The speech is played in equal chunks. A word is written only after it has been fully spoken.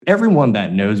everyone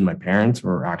that knows my parents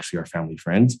or actually our family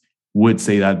friends would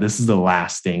say that this is the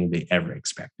last thing they ever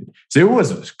expected. So it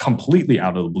was completely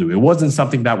out of the blue. It wasn't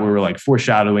something that we were like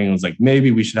foreshadowing. It was like, maybe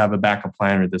we should have a backup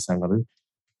plan or this and other.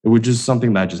 It was just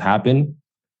something that just happened.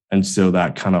 And so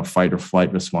that kind of fight or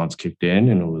flight response kicked in.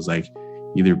 And it was like,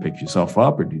 either pick yourself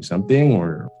up or do something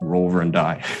or roll over and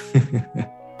die.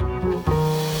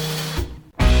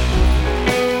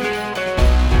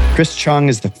 Chris Chung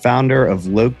is the founder of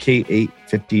Locate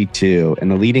 852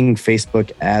 and a leading Facebook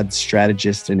ad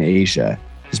strategist in Asia.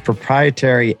 His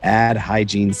proprietary ad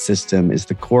hygiene system is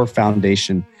the core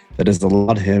foundation that has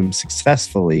allowed him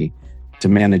successfully to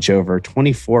manage over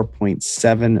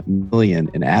 $24.7 million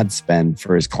in ad spend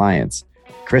for his clients.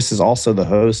 Chris is also the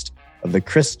host of The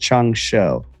Chris Chung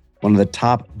Show, one of the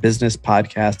top business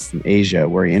podcasts in Asia,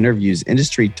 where he interviews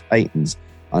industry titans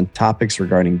on topics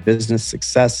regarding business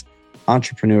success,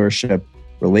 entrepreneurship,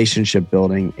 relationship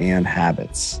building, and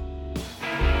habits.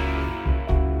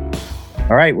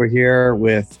 All right, we're here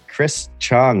with Chris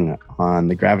Chung on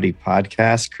the Gravity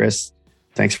Podcast. Chris,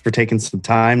 thanks for taking some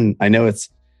time. I know it's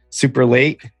super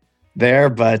late there,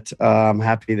 but I'm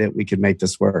happy that we could make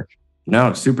this work.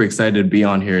 No, super excited to be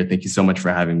on here. Thank you so much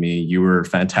for having me. You were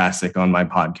fantastic on my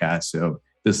podcast, so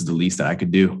this is the least that I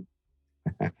could do.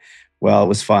 Well, it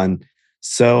was fun.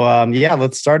 So,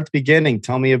 let's start at the beginning.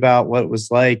 Tell me about what it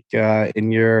was like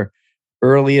in your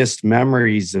earliest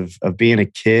memories of being a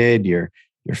kid, your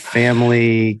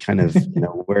family, kind of,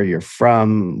 where you're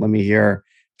from. Let me hear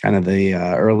kind of the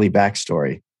early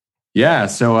backstory. Yeah.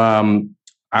 So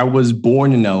I was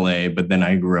born in LA, but then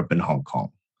I grew up in Hong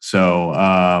Kong. So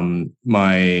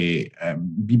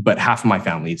but half of my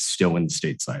family is still in the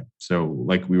stateside. So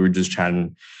like we were just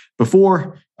chatting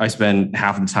before, I spend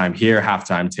half of the time here, half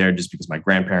the time there, just because my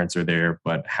grandparents are there,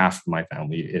 but half of my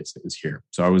family is here.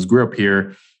 So I grew up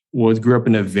here, grew up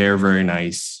in a very, very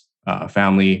nice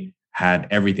family, had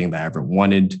everything that I ever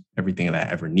wanted, everything that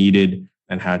I ever needed,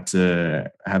 and had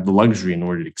to have the luxury in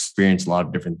order to experience a lot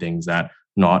of different things that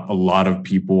not a lot of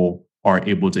people are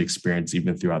able to experience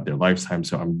even throughout their lifetime.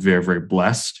 So I'm very, very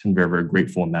blessed and very, very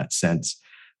grateful in that sense.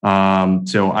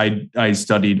 So I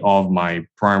studied all of my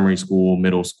primary school,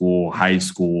 middle school, high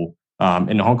school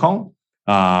in Hong Kong.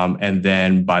 And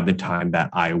then by the time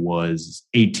that I was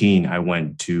 18, I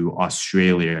went to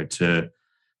Australia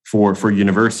for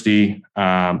university.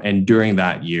 And during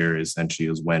that year, essentially,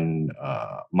 was when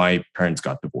my parents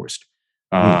got divorced.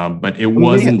 But it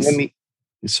wasn't... Let me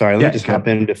just hop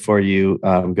in before you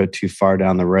go too far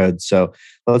down the road. So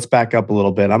let's back up a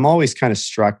little bit. I'm always kind of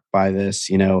struck by this,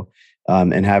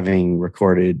 and having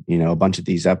recorded, a bunch of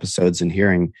these episodes and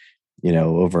hearing,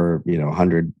 over,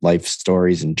 100 life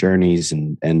stories and journeys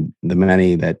and the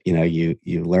many that,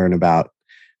 you learn about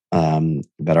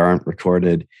that aren't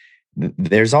recorded.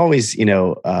 There's always,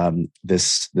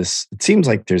 this, it seems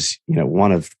like there's,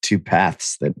 one of two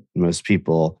paths that most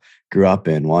people grew up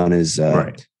in. One is,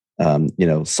 right.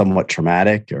 Somewhat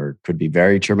traumatic or could be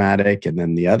very traumatic. And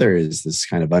then the other is this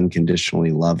kind of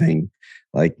unconditionally loving,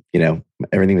 like,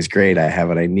 everything was great. I have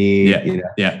what I need.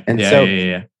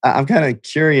 I'm kind of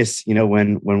curious,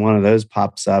 when one of those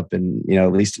pops up and,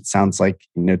 at least it sounds like,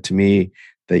 to me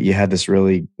that you had this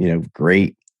really,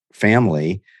 great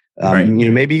family. Right.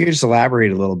 Maybe you could just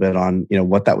elaborate a little bit on,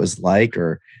 what that was like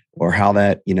or how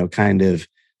that, kind of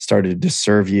started to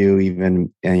serve you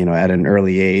even, at an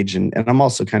early age. And I'm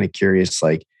also kind of curious,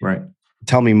 like, right.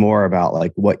 Tell me more about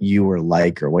like what you were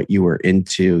like or what you were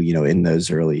into, in those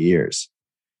early years.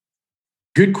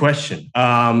 Good question.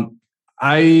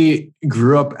 I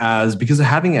grew up because of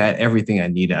having everything I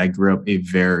needed, I grew up a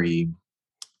very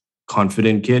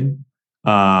confident kid,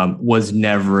 was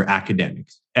never academic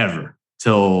ever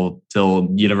till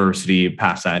university,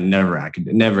 past that,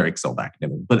 never excelled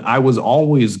academic. But I was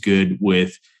always good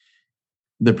with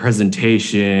the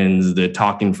presentations, the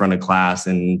talk in front of class,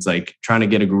 and it's like trying to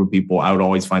get a group of people. I would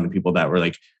always find the people that were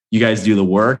like, you guys do the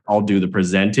work, I'll do the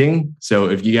presenting. So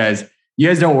if you guys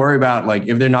don't worry about, like,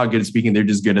 if they're not good at speaking, they're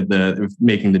just good at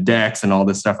making the decks and all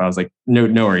this stuff. I was like, no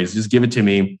worries, just give it to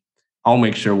me. I'll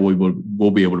make sure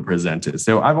we'll be able to present it.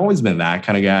 So I've always been that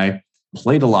kind of guy.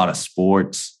 Played a lot of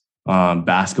sports.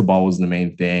 Basketball was the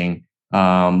main thing.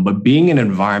 But being in an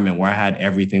environment where I had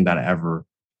everything that I ever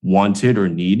wanted or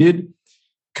needed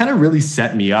kind of really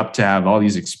set me up to have all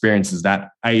these experiences that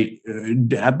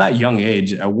at that young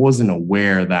age, I wasn't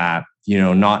aware that,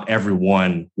 not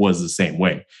everyone was the same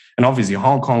way. And obviously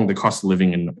Hong Kong, the cost of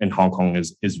living in Hong Kong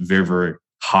is very, very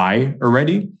high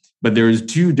already. But there's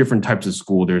two different types of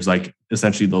school. There's like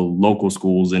essentially the local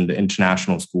schools and the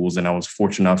international schools. And I was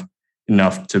fortunate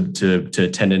enough to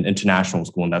attend an international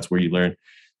school. And that's where you learn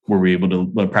where we're able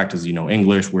to practice,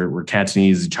 English, where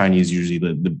Cantonese, Chinese usually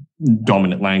the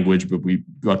dominant language, but we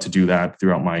got to do that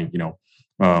throughout my,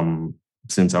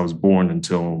 since I was born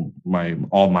until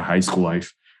all of my high school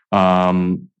life.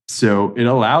 So it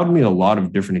allowed me a lot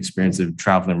of different experiences of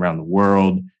traveling around the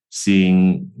world,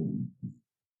 seeing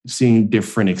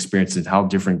different experiences, how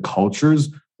different cultures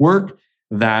work.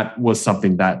 That was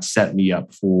something that set me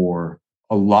up for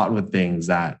a lot of the things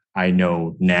that I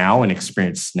know now and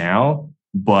experience now.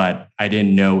 But I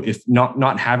didn't know if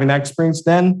not having that experience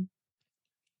then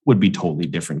would be totally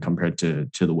different compared to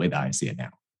the way that I see it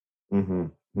now. Mm-hmm.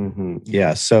 Mm-hmm.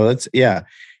 Yeah. So it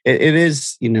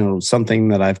is, something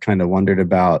that I've kind of wondered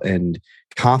about, and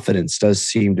confidence does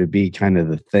seem to be kind of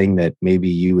the thing that maybe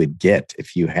you would get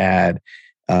if you had,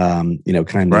 kind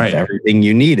of everything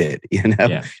you needed,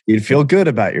 you'd feel good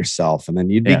about yourself, and then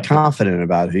you'd be confident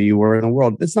about who you were in the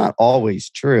world. It's not always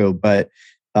true, but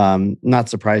not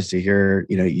surprised to hear,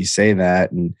 you say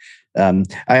that. And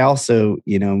I also,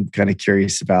 kind of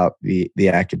curious about the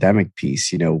academic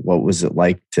piece. What was it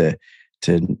like to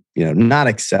not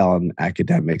excel in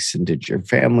academics, and did your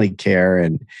family care,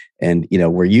 and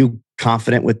were you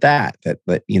confident with that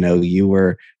you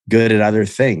were good at other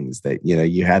things, that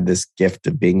you had this gift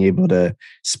of being able to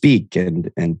speak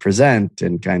and present,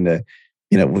 and kind of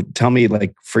tell me,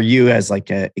 like, for you as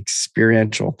like a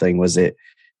experiential thing, was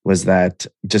that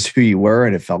just who you were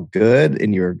and it felt good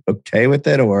and you were okay with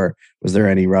it, or was there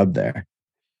any rub there?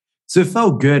 So it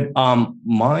felt good.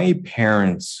 My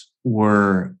parents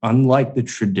were, unlike the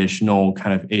traditional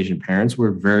kind of Asian parents,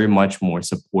 were very much more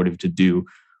supportive to do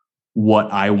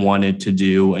what I wanted to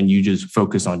do. And you just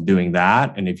focus on doing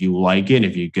that. And if you like it,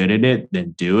 if you're good at it,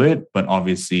 then do it. But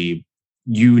obviously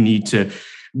you need to,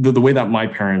 the way that my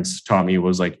parents taught me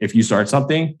was like, if you start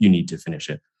something, you need to finish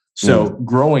it. So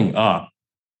growing up,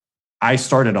 I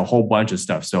started a whole bunch of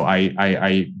stuff. So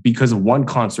I because of one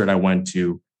concert I went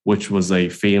to, which was a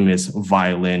famous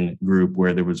violin group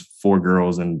where there was 4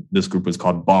 girls, and this group was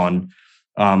called Bond.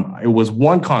 It was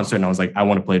one concert, and I was like, I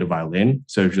want to play the violin.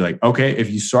 So if you're like, okay, if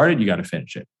you start it, you got to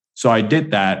finish it. So I did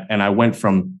that, and I went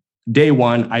from day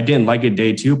 1. I didn't like it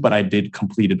day 2, but I did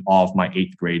completed all of my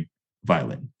 8th grade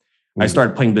violin. I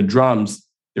started playing the drums.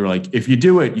 They were like, if you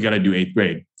do it, you got to do 8th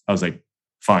grade. I was like,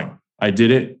 fine. I did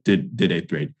it, did 8th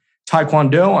grade.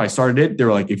 Taekwondo, I started it. They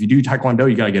were like, if you do Taekwondo,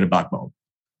 you got to get a black belt.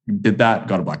 Did that,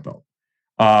 got a black belt.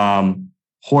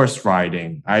 Horse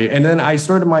riding. And then I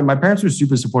started, my parents were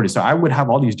super supportive. So I would have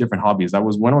all these different hobbies.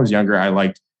 When I was younger, I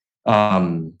liked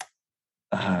card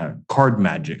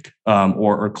magic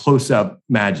or close-up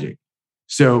magic.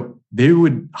 So they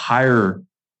would hire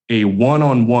a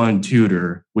one-on-one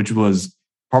tutor, which was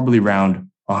probably around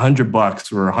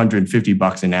 $100 or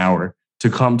 $150 an hour, to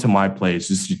come to my place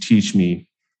just to teach me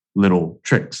little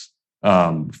tricks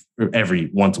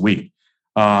every once a week.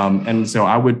 And so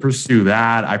I would pursue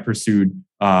that. I pursued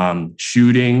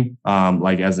shooting,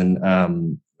 like as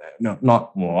in,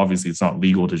 obviously it's not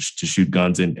legal to shoot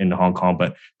guns in Hong Kong,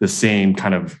 but the same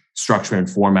kind of structure and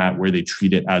format where they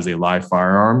treat it as a live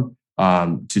firearm,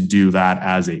 to do that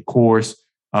as a course,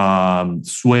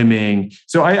 swimming.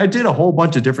 So I did a whole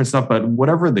bunch of different stuff, but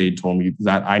whatever they told me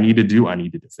that I needed to do, I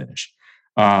needed to finish.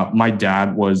 My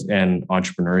dad was an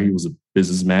entrepreneur. He was a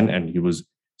businessman, and he was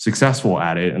successful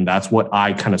at it. And that's what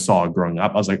I kind of saw growing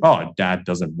up. I was like, oh, dad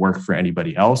doesn't work for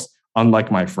anybody else.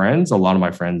 Unlike my friends, a lot of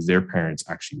my friends, their parents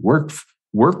actually worked.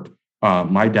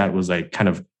 My dad was like,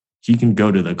 he can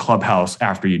go to the clubhouse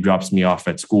after he drops me off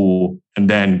at school and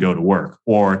then go to work.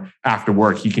 Or after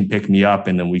work, he can pick me up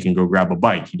and then we can go grab a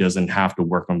bite. He doesn't have to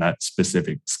work on that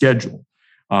specific schedule.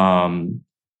 And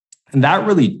that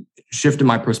really shifted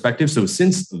my perspective. So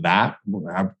since that,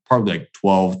 I'm probably like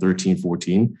 12, 13,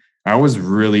 14, I was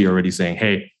really already saying,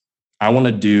 hey, I want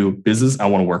to do business. I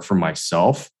want to work for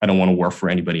myself. I don't want to work for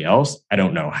anybody else. I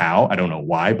don't know how. I don't know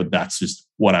why, but that's just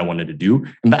what I wanted to do.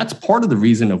 And that's part of the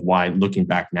reason of why, looking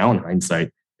back now in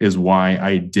hindsight, is why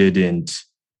I didn't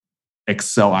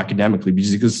excel academically,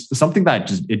 because something that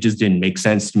just didn't make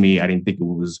sense to me. I didn't think it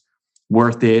was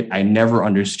worth it. I never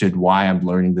understood why I'm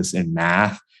learning this in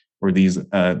math or these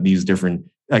different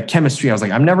chemistry. I was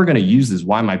like, I'm never going to use this.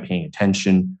 Why am I paying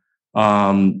attention?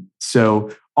 So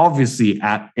obviously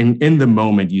in the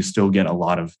moment, you still get a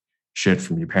lot of shit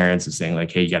from your parents and saying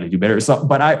like, hey, you got to do better. So,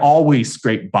 but I always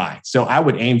scraped by. So I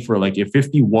would aim for like, if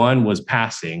 51 was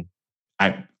passing,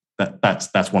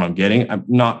 that's what I'm getting. I'm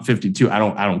not 52. I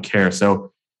don't care.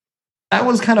 So that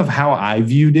was kind of how I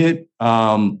viewed it.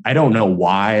 I don't know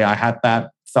why I had that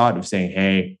thought of saying,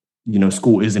 hey,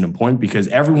 school isn't important because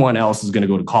everyone else is going to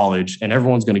go to college and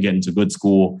everyone's going to get into good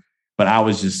school. But I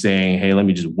was just saying, hey, let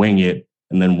me just wing it.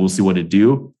 and then we'll see what to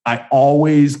do. I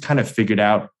always kind of figured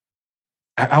out,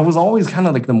 I was always kind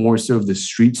of like the more so of the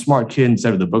street smart kid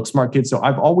instead of the book smart kid. So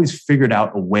I've always figured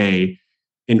out a way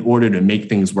in order to make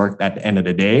things work at the end of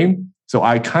the day. So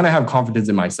I kind of have confidence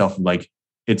in myself, like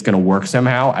it's going to work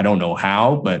somehow. I don't know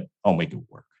how, but I'll make it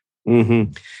work.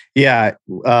 Mm-hmm. Yeah.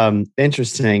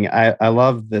 Interesting. I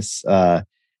love this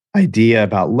idea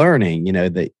about learning,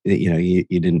 that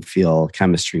you didn't feel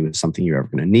chemistry was something you're ever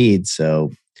going to need.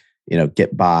 So,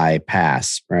 get by,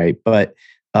 pass, right? But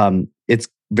it's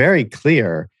very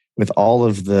clear with all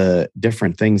of the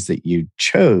different things that you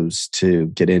chose to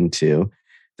get into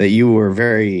that you were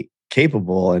very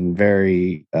capable and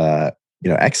very,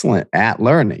 excellent at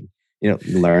learning.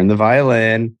 Learn the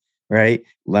violin, right?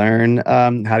 Learn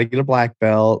how to get a black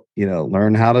belt.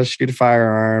 Learn how to shoot a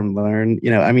firearm. Learn,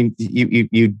 you know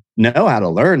how to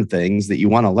learn things that you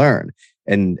want to learn,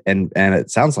 and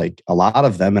it sounds like a lot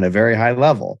of them at a very high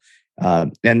level.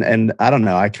 And I don't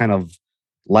know, I kind of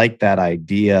like that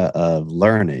idea of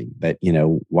learning. That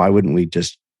why wouldn't we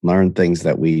just learn things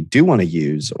that we do want to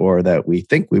use, or that we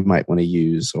think we might want to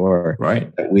use, or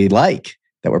right, that we like,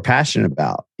 that we're passionate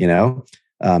about?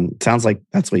 Sounds like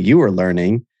that's what you were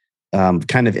learning,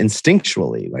 kind of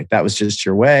instinctually, like that was just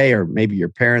your way, or maybe your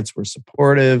parents were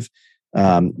supportive.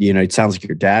 It sounds like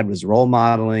your dad was role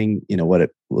modeling, what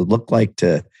it would look like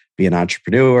to be an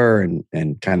entrepreneur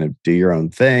and kind of do your own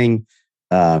thing.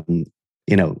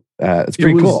 It's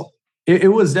pretty cool.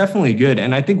 It was definitely good.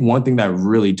 And I think one thing that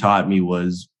really taught me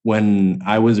was when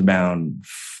I was around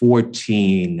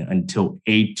 14 until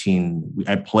 18,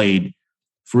 I played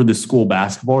for the school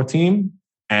basketball team.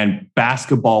 And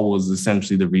basketball was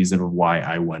essentially the reason of why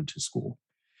I went to school.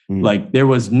 Mm. Like there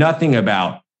was nothing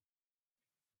about,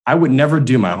 I would never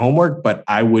do my homework, but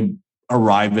I would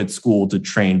arrive at school to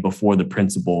train before the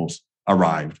principals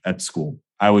arrived at school.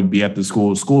 I would be at the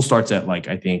school. School starts at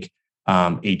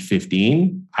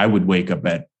 8:15. I would wake up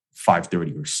at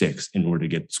 5:30 or 6 in order to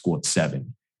get to school at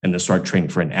 7 and then start training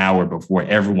for an hour before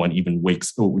everyone even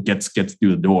gets through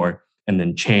the door, and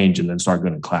then change and then start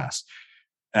going to class.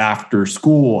 After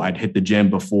school, I'd hit the gym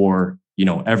before,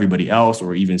 everybody else,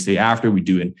 or even stay after we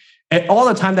do it. And all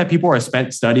the time that people are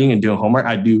spent studying and doing homework,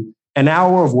 I do an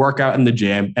hour of workout in the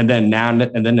gym, and then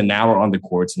an hour on the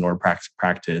courts in order to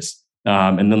practice.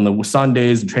 And then the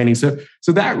Sundays and training. So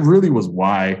that really was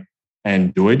why I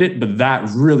enjoyed it. But that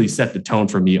really set the tone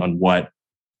for me on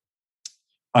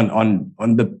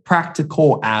the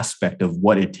practical aspect of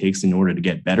what it takes in order to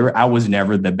get better. I was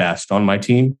never the best on my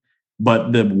team,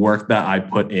 but the work that I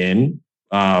put in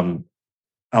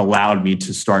allowed me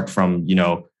to start from,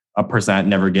 a person that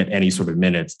never get any sort of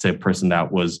minutes to a person that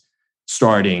was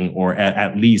starting, or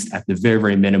at least at the very,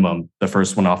 very minimum, the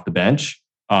first one off the bench.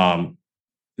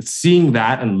 Seeing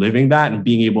that and living that and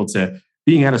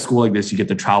being at a school like this, you get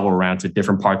to travel around to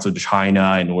different parts of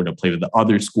China in order to play with the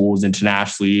other schools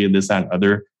internationally, and this, that, and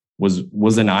other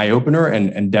was an eye opener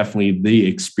and definitely the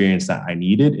experience that I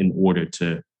needed in order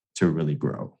to really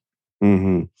grow.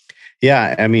 Mm-hmm.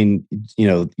 Yeah. I mean,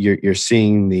 you're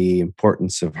seeing the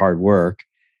importance of hard work,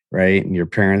 right? And your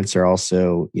parents are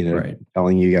also, right,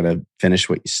 telling you got to finish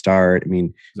what you start. I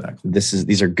mean, exactly.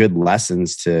 These are good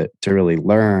lessons to really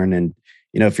learn. And,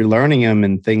 if you're learning them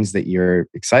in things that you're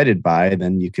excited by,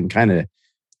 then you can kind of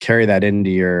carry that into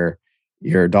your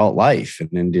adult life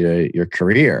and into your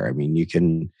career. I mean, you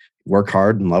can work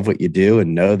hard and love what you do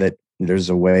and know that there's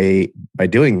a way by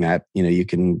doing that, you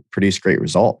can produce great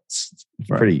results. It's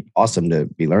right. Pretty awesome to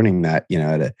be learning that,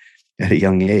 at a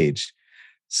young age.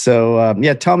 So,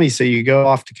 tell me, so you go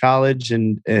off to college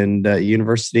and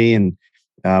university, and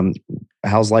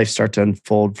how's life start to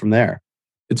unfold from there?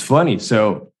 It's funny.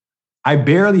 So I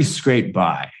barely scraped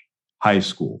by high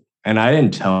school, and I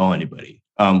didn't tell anybody.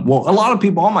 Well, a lot of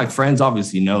people, all my friends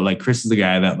obviously know, like Chris is a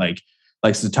guy that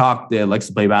likes to talk, likes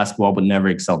to play basketball, but never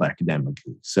excelled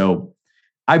academically. So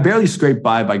I barely scraped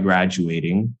by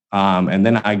graduating. And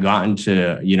then I got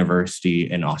into university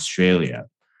in Australia.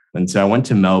 And so I went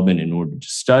to Melbourne in order to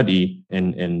study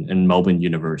in Melbourne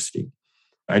University.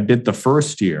 I did the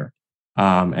first year.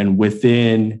 And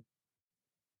within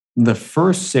the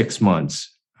first 6 months,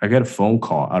 I got a phone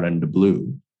call out in the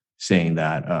blue saying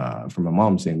that, from my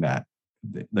mom saying that,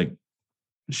 like,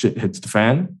 shit hits the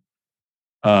fan.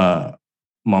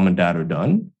 Mom and dad are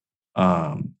done.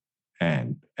 And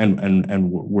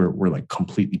we're like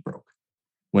completely broke.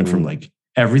 Went from like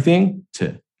everything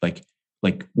to like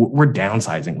we're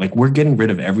downsizing. Like, we're getting rid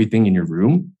of everything in your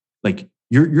room. Like,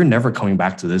 you're never coming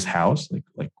back to this house.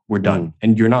 Like we're done.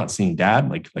 And you're not seeing dad.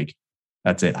 Like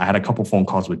that's it. I had a couple phone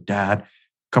calls with dad, a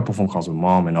couple phone calls with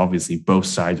mom, and obviously both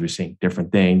sides were saying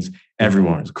different things.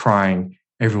 Everyone was crying.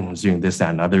 everyone was doing this, that,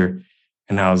 and other.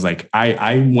 And I was like,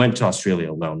 I went to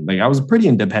Australia alone. Like I was pretty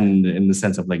independent in the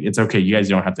sense of like, it's okay. You guys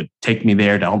don't have to take me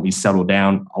there to help me settle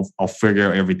down. I'll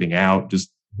figure everything out.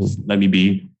 Just let me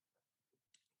be.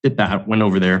 Did that, went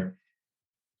over there.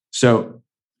 So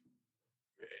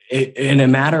in a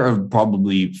matter of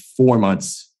probably 4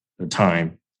 months of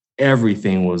time,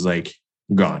 everything was like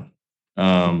gone.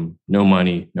 No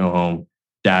money, no home.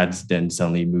 Dad's then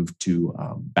suddenly moved to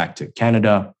back to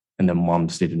Canada, and then mom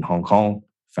stayed in Hong Kong,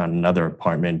 found another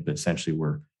apartment, but essentially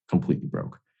we're completely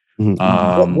broke.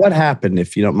 What happened,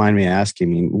 if you don't mind me asking?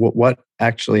 I mean, what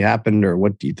actually happened, or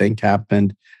what do you think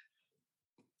happened?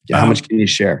 How much can you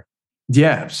share?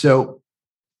 Yeah. So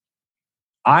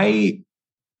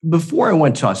before I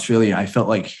went to Australia, I felt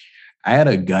like I had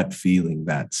a gut feeling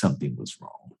that something was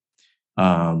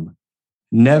wrong.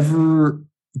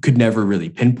 Could never really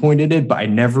pinpointed it, but I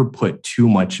never put too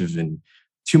much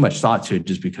thought to it,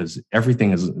 just because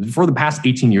everything is, for the past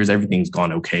 18 years, everything's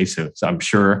gone okay. So I'm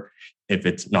sure if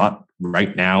it's not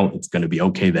right now, it's going to be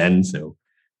okay then. So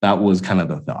that was kind of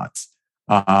the thoughts.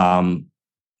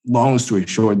 Long story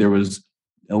short, there was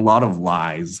a lot of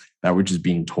lies that were just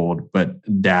being told,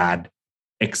 but dad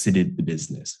exited the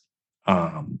business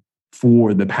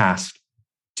for the past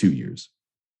 2 years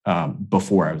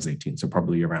before I was 18. So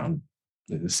probably around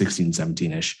 16,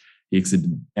 17-ish. He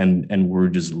exited, and we're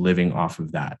just living off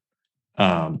of that.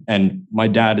 And my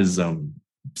dad is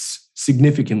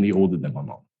significantly older than my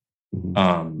mom.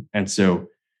 Mm-hmm. And so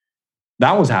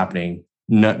that was happening.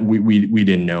 We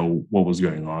didn't know what was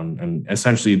going on. And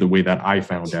essentially the way that I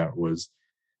found out was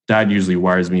dad usually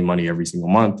wires me money every single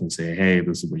month and say, hey,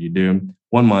 this is what you do.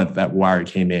 1 month that wire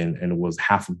came in and it was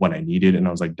half of what I needed. And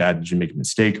I was like, Dad, did you make a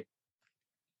mistake?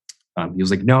 He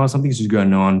was like, no, something's just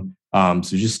going on.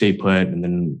 So just stay put. And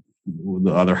then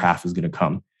the other half is going to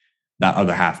come. That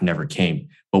other half never came.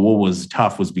 But what was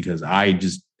tough was because I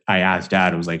asked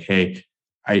dad, I was like, hey,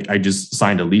 I just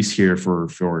signed a lease here for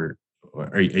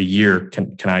a year.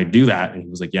 Can I do that? And he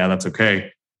was like, yeah, that's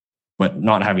okay. But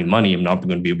not having money, I'm not going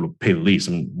to be able to pay the lease.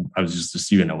 I was just a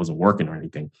student. I wasn't working or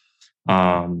anything.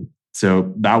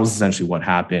 So that was essentially what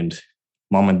happened.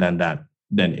 Mom and dad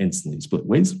then instantly split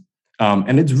ways.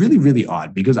 And it's really, really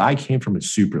odd because I came from a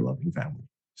super loving family.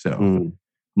 So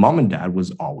mom and dad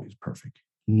was always perfect.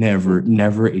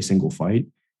 Never a single fight.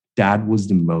 Dad was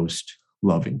the most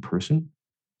loving person.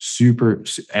 Super.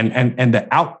 And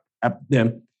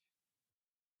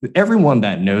everyone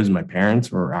that knows my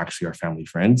parents, or actually our family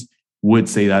friends, would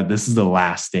say that this is the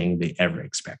last thing they ever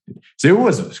expected. So it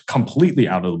was completely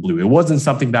out of the blue. It wasn't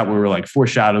something that we were like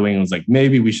foreshadowing. It was like,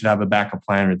 maybe we should have a backup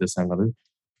plan or this and another.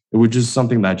 It was just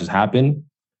something that just happened.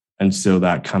 And so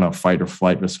that kind of fight or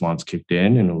flight response kicked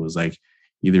in, and it was like,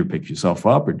 either pick yourself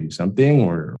up or do something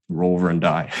or roll over and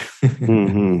die.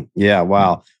 Mm-hmm. Yeah.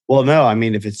 Wow. Well, no, I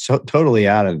mean, if it's totally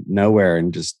out of nowhere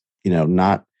and just,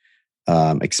 not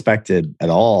expected at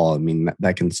all, I mean,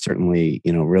 that can certainly,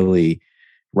 really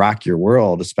rock your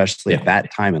world, especially at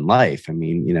that time in life. I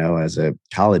mean, as a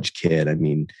college kid, I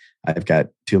mean, I've got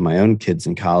two of my own kids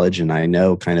in college, and I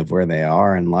know kind of where they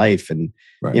are in life. And,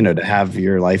 to have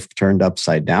your life turned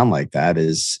upside down like that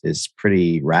is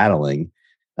pretty rattling.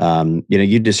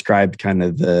 You described kind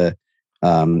of the,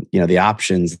 the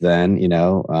options then,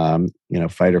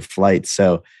 fight or flight.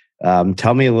 So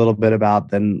tell me a little bit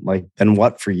about then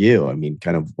what for you? I mean,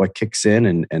 kind of what kicks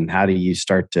in and how do you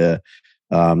start to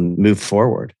move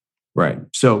forward? Right.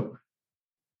 So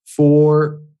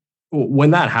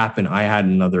when that happened, I had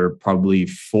another probably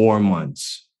 4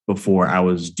 months before I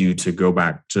was due to go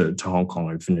back to Hong Kong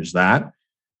and finish that.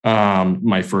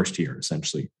 My first year,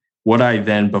 essentially. What I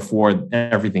then, before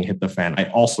everything hit the fan, I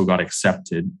also got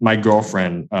accepted. My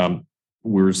girlfriend,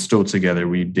 we were still together.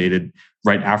 We dated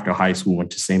right after high school,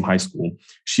 went to same high school.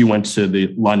 She went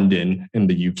to London in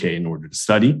the UK in order to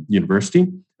study university,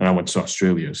 and I went to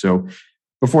Australia. So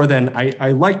before then,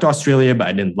 I liked Australia, but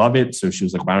I didn't love it. So she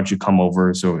was like, why don't you come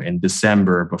over? So in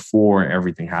December, before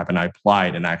everything happened, I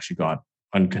applied and actually got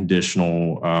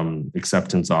unconditional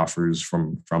acceptance offers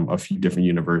from a few different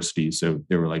universities. So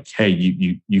they were like, hey,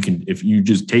 you can, if you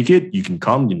just take it, you can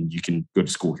come and you can go to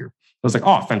school here. I was like,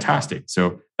 oh, fantastic.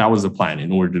 So that was the plan,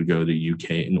 in order to go to the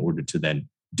UK, in order to then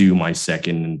do my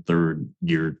second and third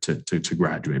year to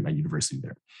graduate my university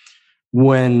there.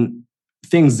 When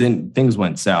things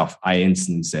went south, I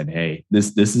instantly said, hey,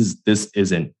 this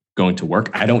isn't going to work.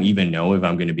 I don't even know if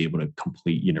I'm going to be able to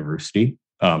complete university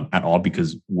at all,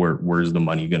 because where's the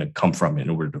money going to come from in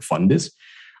order to fund this?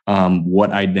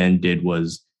 What I then did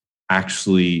was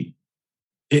actually,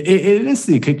 it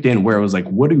instantly kicked in where I was like,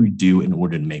 what do we do in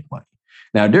order to make money?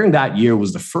 Now, during that year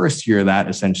was the first year that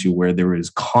essentially where there was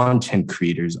content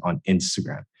creators on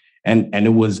Instagram. And it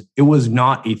was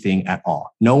not a thing at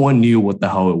all. No one knew what the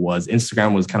hell it was.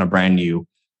 Instagram was kind of brand new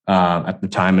at the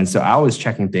time. And so I was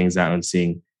checking things out and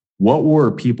seeing what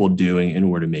were people doing in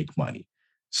order to make money.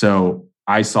 So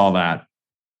I saw that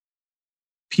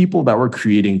people that were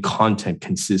creating content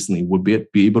consistently would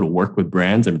be able to work with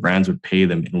brands, and brands would pay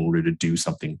them in order to do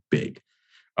something big.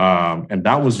 And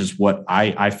that was just what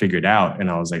I figured out. And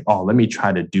I was like, oh, let me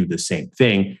try to do the same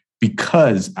thing,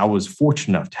 because I was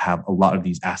fortunate enough to have a lot of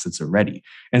these assets already.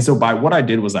 And so by what I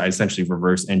did was I essentially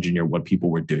reverse engineered what people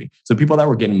were doing. So people that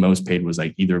were getting most paid was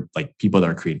like either like people that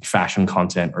are creating fashion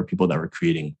content or people that were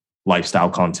creating lifestyle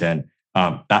content.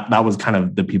 That was kind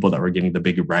of the people that were getting the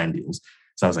bigger brand deals.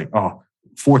 So I was like, oh,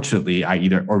 fortunately, I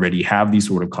either already have these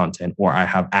sort of content or I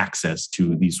have access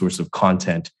to these sorts of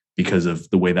content because of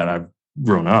the way that I've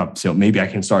grown up. So maybe I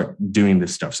can start doing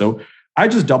this stuff. So I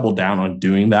just doubled down on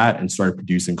doing that and started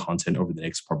producing content over the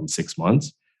next probably 6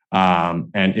 months.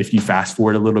 And if you fast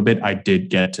forward a little bit, I came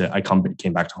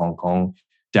back to Hong Kong,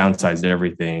 downsized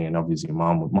everything. And obviously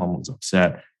mom was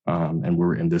upset and we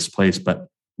were in this place, but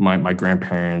my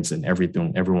grandparents and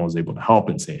everyone was able to help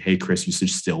and say, hey, Chris, you should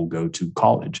still go to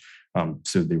college.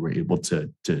 So they were able to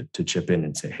chip in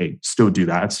and say, hey, still do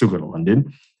that, still go to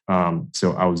London.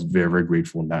 So I was very, very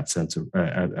grateful in that sense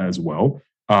as well.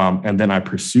 And then I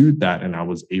pursued that and I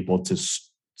was able to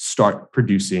start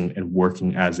producing and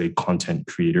working as a content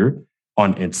creator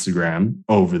on Instagram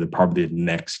over probably the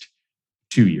next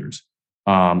 2 years.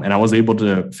 And I was able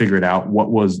to figure it out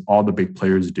what was all the big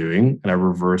players doing. And I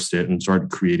reversed it and started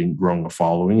growing a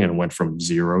following, and went from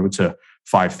 0 to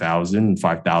 5,000,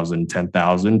 5,000,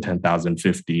 10,000, 10,000,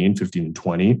 15 and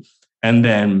 20. And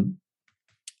then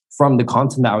from the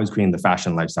content that I was creating, the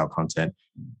fashion lifestyle content,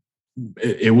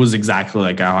 it was exactly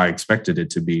like how I expected it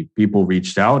to be. People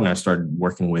reached out and I started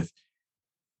working with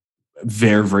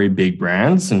very, very big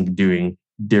brands and doing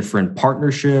different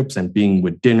partnerships and being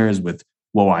with dinners with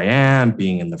Will.i.am,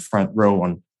 being in the front row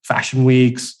on fashion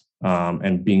weeks,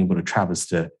 and being able to travel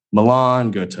to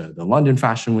Milan, go to the London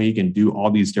Fashion Week, and do all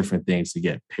these different things to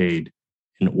get paid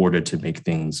in order to make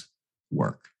things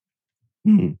work.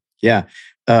 Yeah.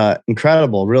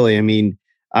 Incredible, really. I mean,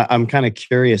 I'm kind of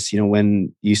curious,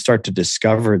 when you start to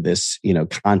discover this,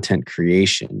 content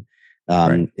creation,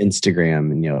 Right.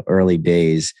 Instagram and, early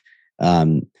days,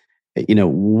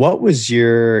 what was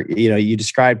you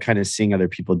described kind of seeing other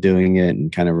people doing it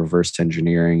and kind of reverse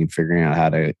engineering and figuring out how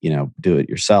to, do it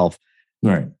yourself.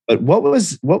 Right. But what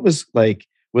was like,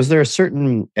 was there a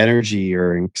certain energy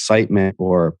or excitement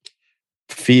or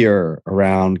fear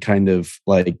around kind of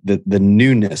like the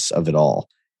newness of it all?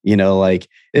 Like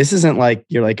this isn't like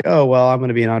you're like, oh, well, I'm going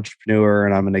to be an entrepreneur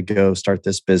and I'm going to go start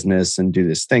this business and do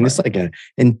this thing. Right. It's like an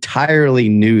entirely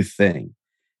new thing.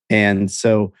 And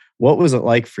so what was it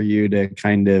like for you to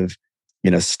kind of,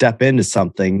 step into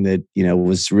something that,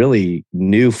 was really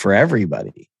new for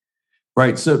everybody?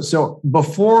 Right. So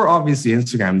before obviously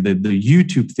Instagram, the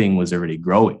YouTube thing was already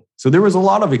growing. So there was a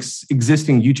lot of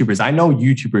existing YouTubers. I know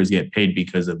YouTubers get paid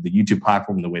because of the YouTube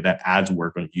platform, the way that ads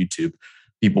work on YouTube.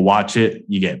 People watch it,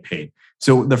 you get paid.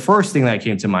 So the first thing that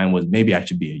came to mind was maybe I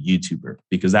should be a YouTuber,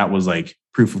 because that was like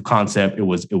proof of concept. It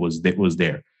was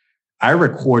there. I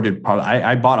recorded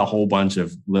I bought a whole bunch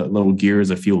of little gears,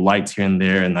 a few lights here and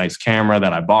there, a nice camera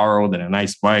that I borrowed, and a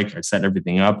nice mic. I set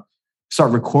everything up,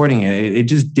 start recording it. It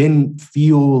just didn't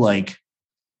feel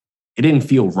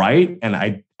right. And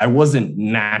I wasn't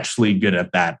naturally good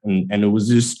at that. And it was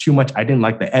just too much. I didn't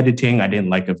like the editing. I didn't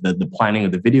like the planning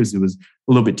of the videos. It was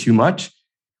a little bit too much.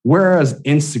 Whereas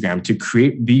Instagram, to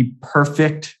create the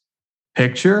perfect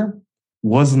picture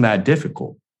wasn't that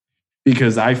difficult,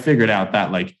 because I figured out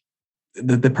that like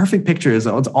the perfect picture is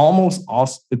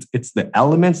it's the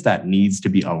elements that needs to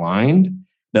be aligned,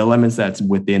 the elements that's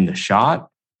within the shot,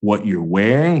 what you're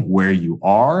wearing, where you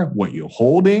are, what you're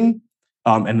holding,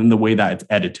 and then the way that it's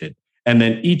edited. And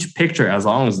then each picture, as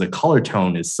long as the color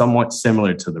tone is somewhat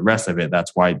similar to the rest of it,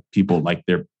 that's why people like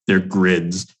their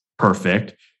grids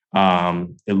perfect.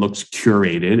 It looks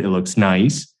curated. It looks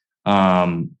nice.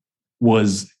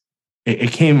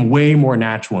 It came way more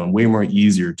natural and way more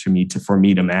easier for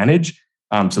me to manage.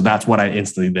 So that's what I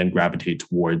instantly then gravitate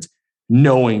towards,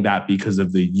 knowing that because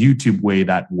of the YouTube way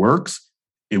that works,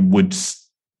 it would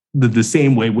the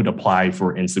same way would apply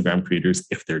for Instagram creators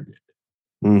if they're good.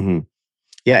 Mm-hmm.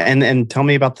 Yeah, and tell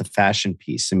me about the fashion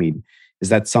piece. I mean, is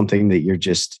that something that you're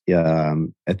just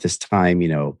at this time,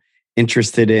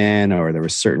 interested in, or there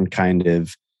was certain kind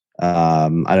of I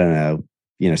don't know,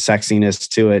 sexiness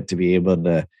to it to be able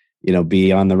to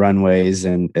be on the runways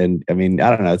and I mean, I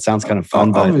don't know, it sounds kind of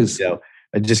fun, but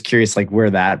I'm just curious, like where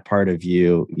that part of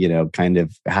you, kind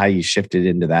of how you shifted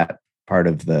into that part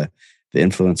of the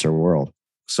influencer world.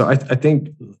 So I think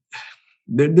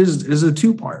there's a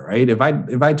two-part, right? If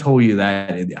I told you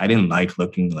that I didn't like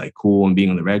looking like cool and being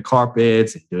on the red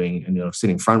carpets and doing,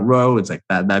 sitting front row, it's like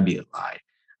that'd be a lie.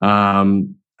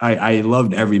 I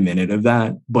loved every minute of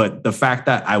that, but the fact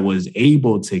that I was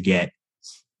able to get,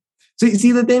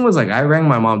 see, the thing was like, I rang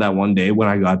my mom that one day when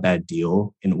I got that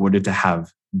deal in order to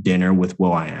have dinner with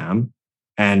will.i.am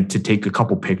and to take a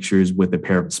couple pictures with a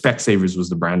pair of Specsavers was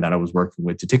the brand that I was working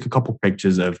with, to take a couple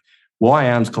pictures of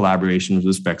will.i.am's collaborations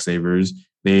with Specsavers.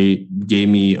 They gave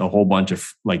me a whole bunch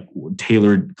of like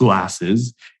tailored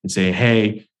glasses and say,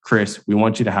 hey, Chris, we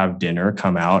want you to have dinner.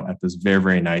 Come out at this very,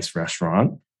 very nice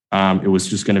restaurant. It was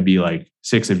just going to be like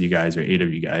 6 of you guys or 8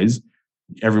 of you guys.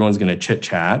 Everyone's going to chit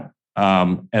chat.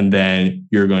 And then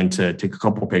you're going to take a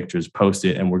couple pictures, post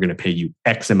it, and we're going to pay you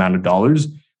X amount of dollars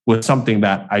with something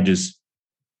that I just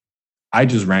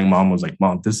rang mom, was like,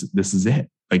 Mom, this is it.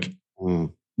 Like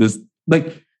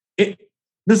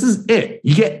this is it.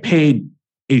 You get paid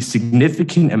a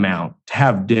significant amount to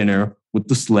have dinner with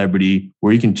the celebrity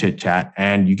where you can chit chat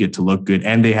and you get to look good.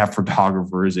 And they have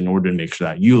photographers in order to make sure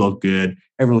that you look good.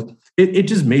 It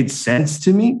just made sense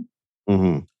to me.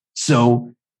 Mm-hmm.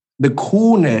 So the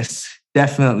coolness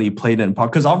definitely played in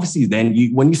part, because obviously then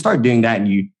when you start doing that,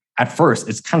 and at first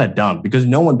it's kind of dumb because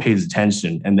no one pays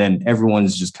attention, and then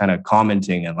everyone's just kind of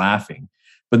commenting and laughing.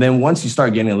 But then once you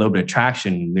start getting a little bit of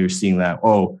traction, they're seeing that,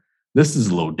 oh, this is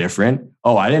a little different.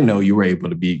 Oh, I didn't know you were able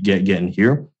to get in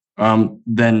here.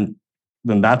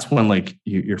 Then that's when like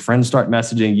your friends start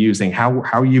messaging you saying, how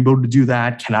are you able to do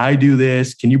that? Can I do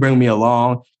this? Can you bring me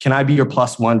along? Can I be your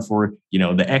 +1 for,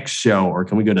 the X show, or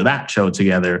can we go to that show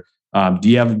together? Do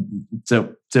you have,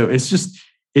 so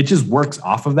it just works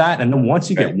off of that. And then once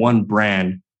you get one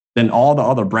brand, then all the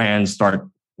other brands start,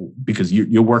 because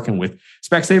you're working with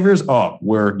Specsavers. Oh,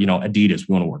 we're, Adidas,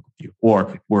 we want to work with you,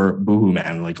 or we're Boohoo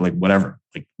Man, like whatever.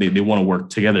 Like they want to work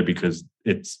together because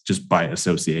it's just by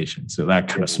association. So that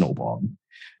kind of snowballed.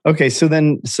 Okay. So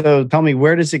tell me,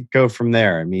 where does it go from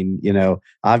there? I mean,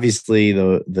 obviously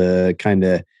the kind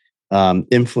of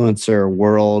influencer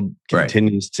world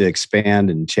continues to expand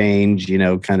and change,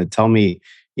 kind of tell me,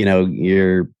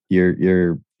 you're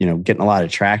getting a lot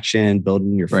of traction,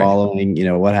 building your following,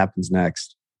 what happens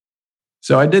next?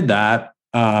 So I did that,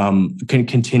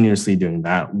 continuously doing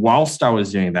that. Whilst I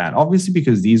was doing that, obviously,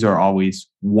 because these are always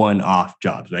one-off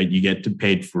jobs, right? You get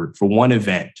paid for one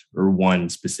event or one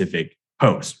specific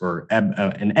post or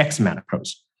an X amount of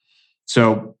posts.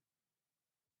 So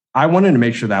I wanted to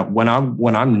make sure that when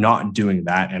I'm not doing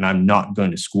that and I'm not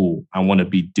going to school, I want to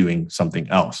be doing something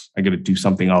else. I got to do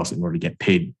something else in order to get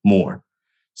paid more.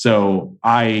 So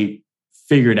I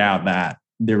figured out that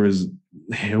it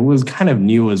was kind of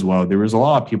new as well. There was a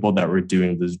lot of people that were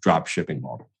doing this drop shipping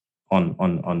model on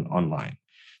online,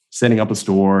 setting up a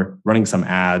store, running some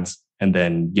ads, and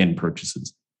then getting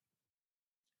purchases.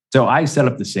 So I set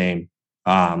up the same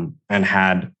and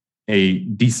had a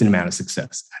decent amount of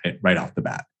success at it right off the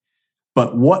bat.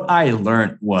 But what I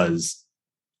learned was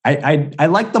I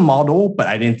liked the model, but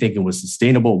I didn't think it was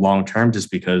sustainable long term, just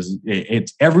because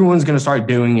it's everyone's going to start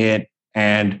doing it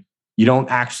and you don't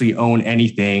actually own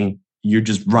anything. You're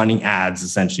just running ads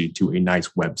essentially to a nice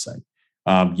website.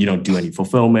 You don't do any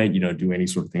fulfillment. You don't do any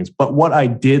sort of things. But what I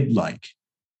did like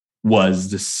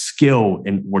was the skill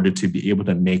in order to be able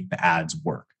to make the ads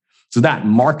work. So that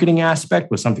marketing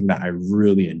aspect was something that I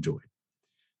really enjoyed.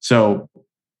 So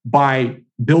by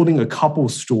building a couple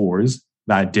stores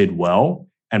that did well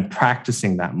and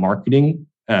practicing that marketing,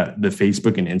 the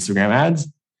Facebook and Instagram ads,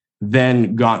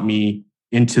 then got me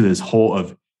into this hole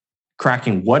of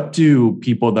cracking what do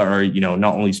people that are,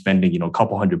 not only spending, a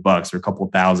couple $100 or a couple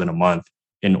thousand a month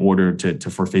in order to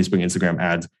for Facebook and Instagram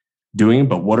ads doing,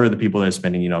 but what are the people that are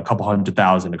spending, a couple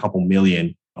 100,000, a couple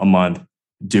million a month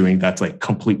doing that's like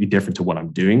completely different to what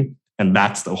I'm doing. And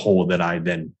that's the hole that I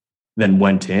then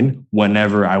went in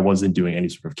whenever I wasn't doing any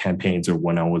sort of campaigns or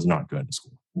when I was not going to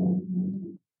school.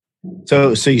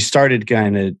 So you started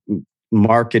kind of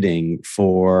marketing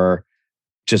for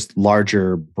just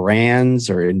larger brands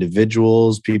or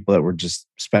individuals, people that were just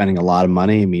spending a lot of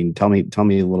money. I mean, tell me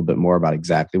a little bit more about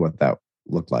exactly what that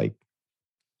looked like.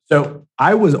 So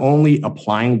I was only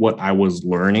applying what I was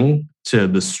learning to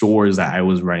the stores that I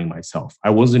was running myself. I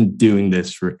wasn't doing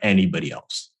this for anybody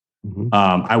else. Mm-hmm.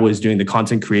 I was doing the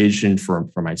content creation for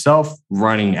myself,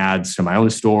 running ads to my own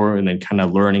store, and then kind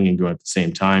of learning and going at the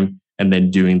same time, and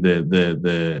then doing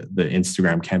the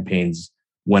Instagram campaigns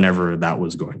whenever that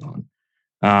was going on.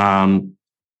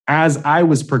 As I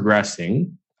was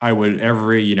progressing, I would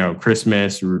every,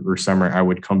 Christmas or summer, I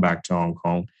would come back to Hong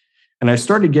Kong. And I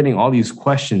started getting all these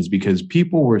questions because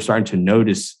people were starting to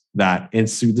notice that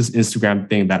this Instagram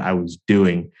thing that I was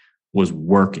doing was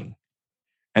working.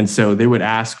 And so they would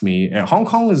ask me, Hong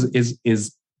Kong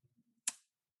is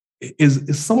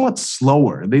somewhat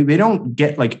slower. They don't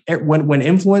get like when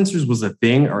influencers was a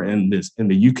thing, or in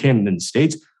the UK and in the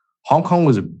States, Hong Kong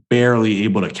was barely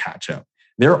able to catch up.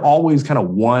 They're always kind of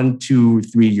 1, 2,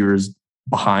 3 years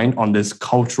behind on this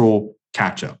cultural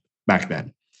catch up back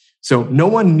then. So no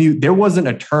one knew, there wasn't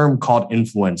a term called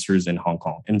influencers in Hong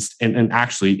Kong. And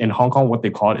actually in Hong Kong, what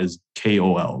they call it is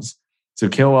KOLs. So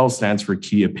KOL stands for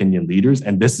key opinion leaders.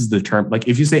 And this is the term, like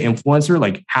if you say influencer,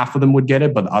 like half of them would get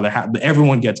it, but the other half,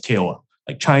 everyone gets KOL,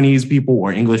 like Chinese people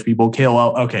or English people,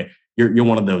 KOL. Okay, you're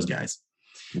one of those guys.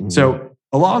 Mm-hmm. So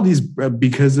a lot of these,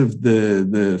 because of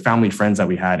the family friends that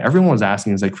we had, everyone was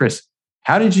asking, is like, Chris,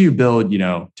 how did you build,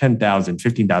 10,000,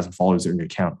 15,000 followers in your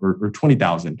account or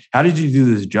 20,000? How did you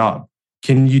do this job?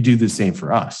 Can you do the same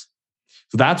for us?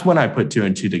 So that's when I put 2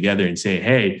 and 2 together and say,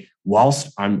 hey,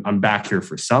 whilst I'm back here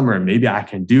for summer, maybe I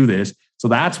can do this. So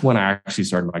that's when I actually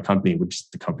started my company, which is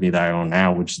the company that I own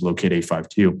now, which is Locate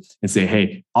 852, and say,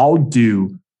 hey, I'll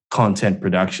do content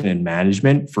production and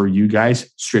management for you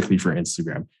guys strictly for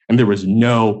Instagram. And there was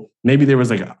maybe there was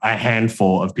like a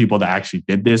handful of people that actually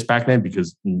did this back then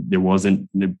because no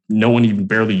one even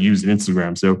barely used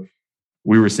Instagram. So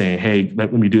we were saying, hey,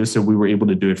 let me do this. So we were able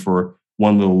to do it for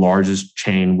one of the largest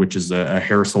chain, which is a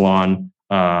hair salon,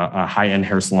 a high-end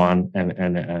hair salon and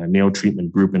a nail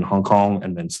treatment group in Hong Kong,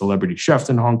 and then celebrity chefs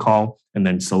in Hong Kong, and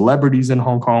then celebrities in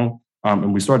Hong Kong.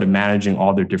 And we started managing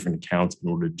all their different accounts in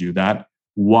order to do that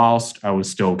whilst I was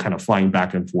still kind of flying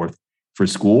back and forth for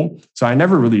school. So I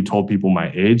never really told people my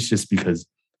age just because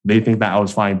they think that I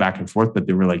was flying back and forth, but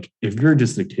they were like, if you're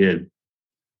just a kid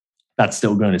that's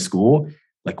still going to school,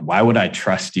 like, why would I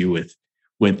trust you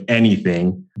with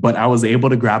anything? But I was able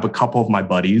to grab a couple of my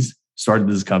buddies, started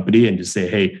this company, and just say,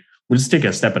 hey, we'll just take it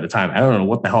a step at a time. I don't know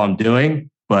what the hell I'm doing,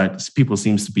 but people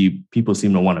seem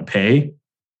to want to pay.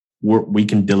 We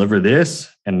can deliver this,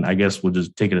 and I guess we'll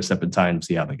just take it a step at a time and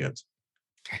see how that goes.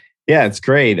 Yeah, it's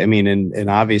great. I mean, and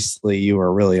obviously you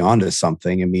are really onto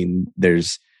something. I mean,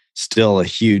 there's still a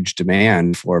huge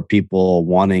demand for people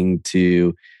wanting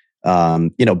to,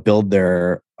 build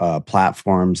their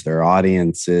platforms, their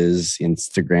audiences.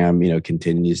 Instagram,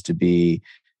 continues to be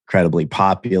incredibly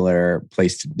popular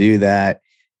place to do that.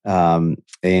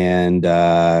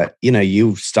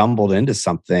 You've stumbled into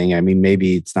something. I mean,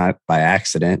 maybe it's not by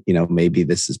accident, maybe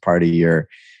this is part of your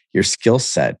skill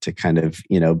set to kind of,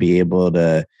 be able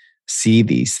to see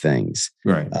these things.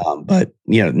 Right. But,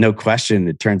 no question,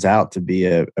 it turns out to be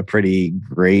a pretty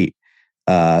great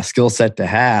skill set to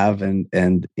have and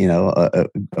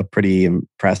a pretty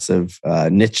impressive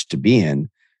niche to be in.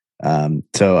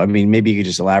 So, I mean, maybe you could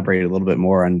just elaborate a little bit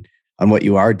more on what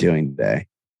you are doing today.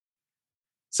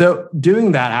 So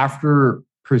doing that, after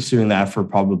pursuing that for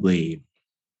probably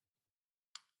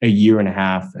a year and a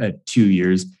half, 2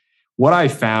 years, what I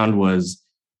found was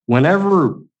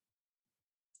whenever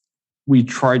we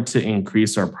tried to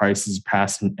increase our prices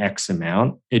past an X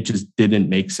amount, it just didn't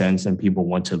make sense and people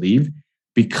want to leave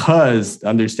because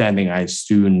the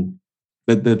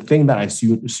thing that I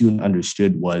soon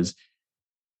understood was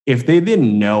if they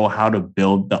didn't know how to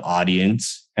build the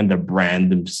audience and the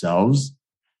brand themselves,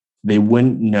 they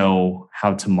wouldn't know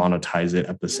how to monetize it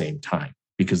at the same time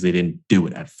because they didn't do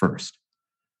it at first.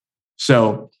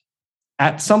 So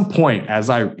at some point, as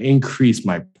I increase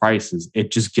my prices,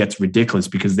 it just gets ridiculous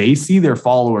because they see their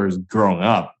followers growing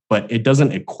up, but it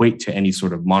doesn't equate to any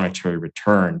sort of monetary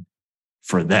return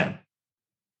for them.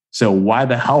 So why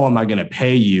the hell am I going to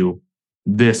pay you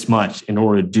this much in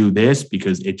order to do this?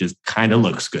 Because it just kind of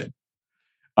looks good.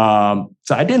 So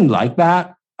I didn't like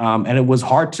that. And it was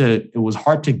hard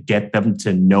to get them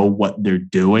to know what they're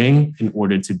doing in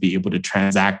order to be able to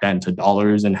transact that into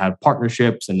dollars and have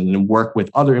partnerships and then work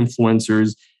with other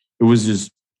influencers. It was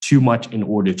just too much in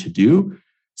order to do.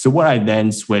 So what I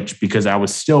then switched, because I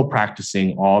was still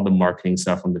practicing all the marketing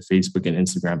stuff on the Facebook and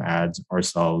Instagram ads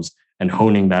ourselves and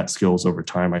honing that skills over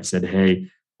time, I said, hey,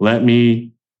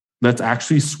 let's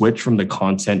actually switch from the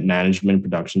content management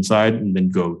production side and then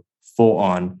go full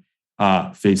on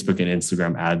Facebook and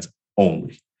Instagram ads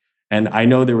only. And I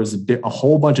know there was a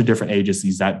whole bunch of different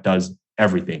agencies that does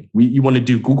everything. You want to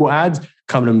do Google ads?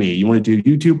 Come to me. You want to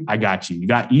do YouTube? I got you. You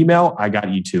got email? I got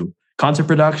you too. Content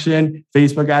production,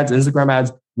 Facebook ads, Instagram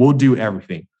ads, we'll do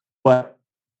everything. But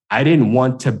I didn't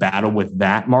want to battle with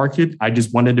that market. I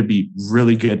just wanted to be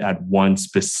really good at one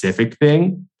specific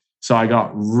thing. So I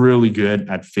got really good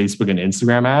at Facebook and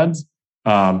Instagram ads.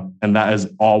 And that is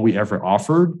all we ever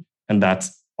offered. And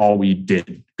that's all we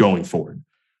did going forward.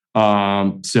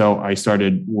 So I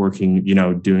started working,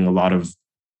 doing a lot of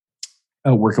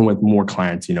working with more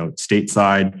clients,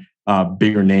 stateside,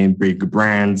 bigger name, bigger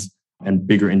brands, and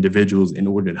bigger individuals in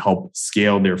order to help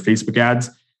scale their Facebook ads.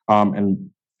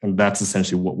 And that's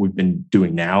essentially what we've been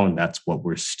doing now. And that's what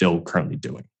we're still currently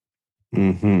doing.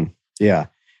 Mm-hmm. Yeah.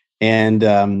 And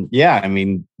I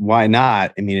mean, why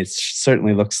not? I mean, it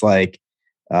certainly looks like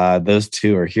those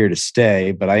two are here to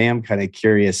stay, but I am kind of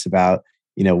curious about,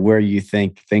 where you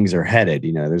think things are headed.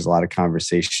 There's a lot of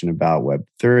conversation about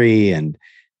Web3 and,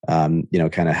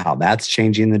 kind of how that's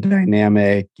changing the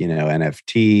dynamic,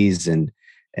 NFTs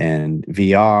and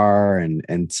VR.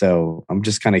 And so I'm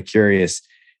just kind of curious,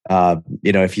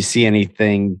 if you see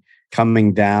anything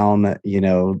coming down,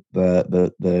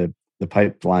 the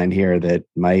pipeline here that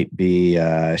might be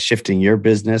shifting your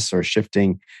business or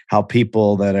shifting how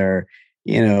people that are,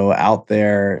 out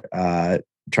there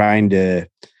trying to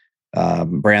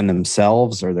brand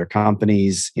themselves or their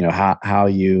companies, how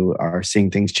you are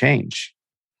seeing things change.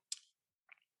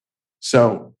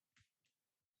 So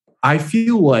I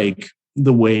feel like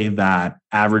the way that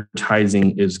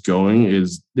advertising is going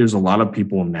is there's a lot of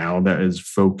people now that is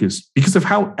focused because of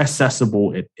how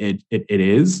accessible it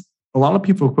is. A lot of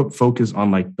people put focus on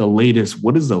like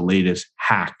what is the latest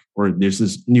hack, or there's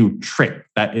this new trick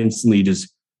that instantly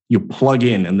just you plug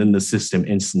in and then the system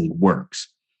instantly works.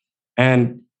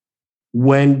 And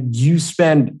when you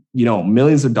spend,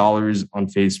 millions of dollars on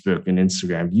Facebook and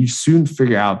Instagram, you soon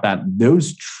figure out that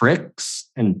those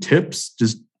tricks and tips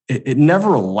it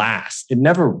never lasts. It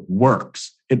never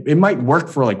works. It might work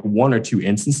for like one or two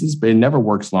instances, but it never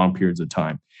works long periods of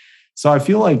time. So I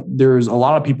feel like there's a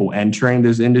lot of people entering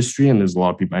this industry and there's a lot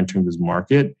of people entering this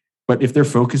market. But if they're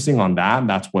focusing on that,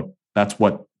 that's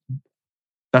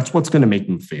what's going to make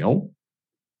them fail.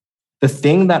 The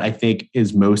thing that I think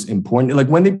is most important, like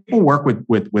when people work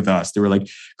with us, they were like,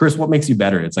 Chris, what makes you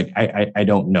better? It's like, I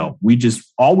don't know.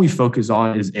 All we focus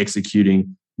on is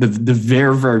executing the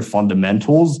very, very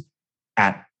fundamentals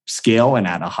at scale and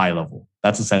at a high level.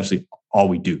 That's essentially all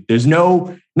we do. There's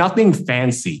nothing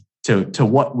fancy to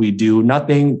what we do.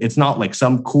 Nothing. It's not like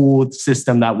some cool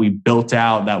system that we built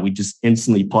out that we just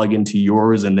instantly plug into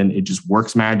yours and then it just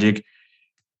works magic.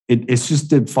 It's just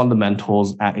the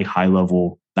fundamentals at a high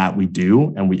level that we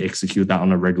do, and we execute that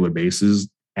on a regular basis.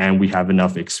 And we have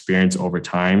enough experience over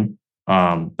time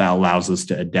that allows us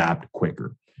to adapt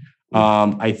quicker.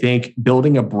 I think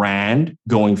building a brand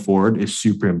going forward is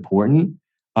super important,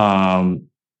 as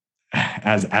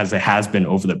it has been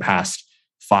over the past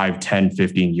 5, 10,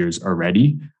 15 years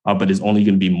already, but is only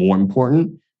going to be more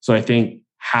important. So I think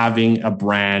having a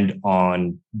brand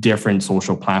on different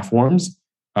social platforms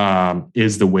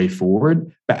is the way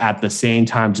forward. But at the same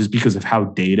time, just because of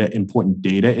how important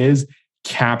data is,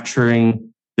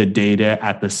 capturing the data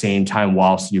at the same time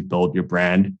whilst you build your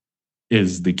brand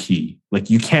is the key. Like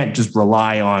you can't just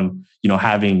rely on,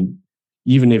 having,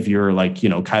 even if you're like,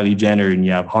 Kylie Jenner and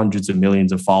you have hundreds of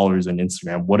millions of followers on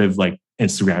Instagram, what if like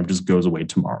Instagram just goes away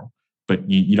tomorrow, but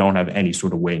you don't have any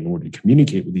sort of way in order to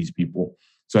communicate with these people.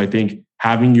 So I think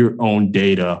having your own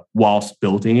data whilst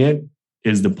building it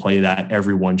is the play that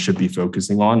everyone should be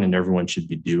focusing on and everyone should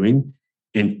be doing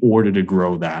in order to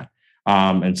grow that.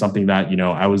 And something that,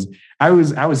 I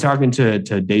was talking to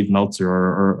Dave Meltzer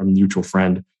or a mutual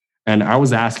friend, and I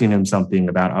was asking him something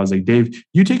about, I was like, Dave,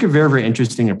 you take a very, very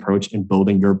interesting approach in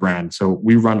building your brand. So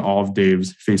we run all of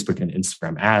Dave's Facebook and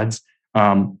Instagram ads.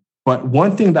 But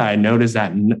one thing that I noticed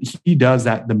that he does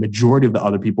that the majority of the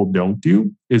other people don't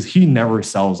do is he never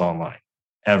sells online.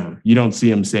 Ever. You don't see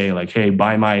him say like, hey,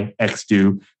 buy my X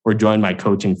do or join my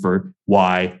coaching for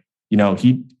Y.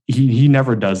 He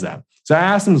never does that. So I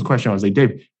asked him this question. I was like,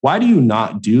 Dave, why do you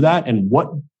not do that? And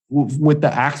what with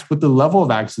the level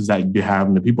of access that you have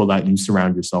and the people that you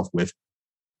surround yourself with,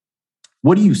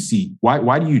 what do you see?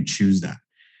 Why do you choose that?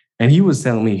 And he was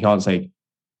telling me, he was like,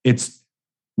 it's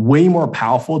way more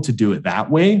powerful to do it that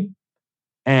way.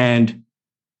 And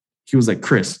he was like,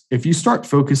 Chris, if you start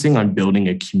focusing on building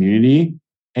a community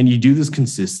and you do this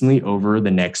consistently over the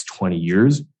next 20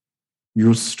 years,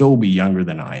 you'll still be younger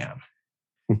than I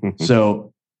am.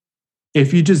 So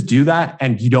if you just do that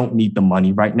and you don't need the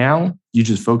money right now, you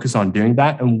just focus on doing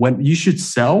that. And when you should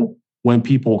sell, when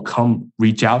people come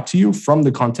reach out to you from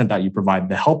the content that you provide,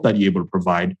 the help that you're able to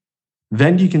provide,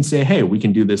 then you can say, hey, we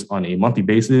can do this on a monthly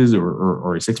basis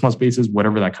or a 6 month basis,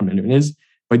 whatever that commitment is.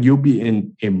 But you'll be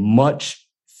in a much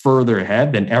further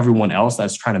ahead than everyone else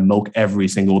that's trying to milk every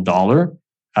single dollar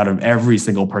out of every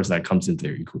single person that comes into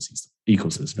their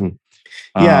ecosystem.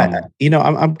 Yeah,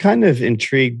 I'm kind of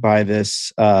intrigued by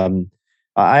this.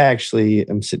 I actually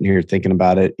am sitting here thinking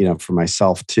about it, for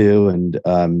myself too. And,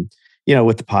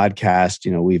 with the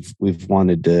podcast, we've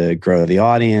wanted to grow the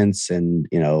audience, and,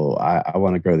 I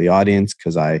want to grow the audience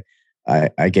because I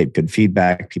get good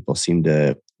feedback. People seem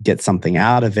to get something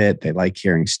out of it. They like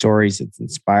hearing stories. It's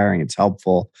inspiring. It's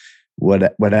helpful,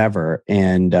 whatever.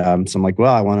 And so I'm like,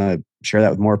 well, I want to share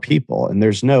that with more people. And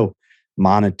there's no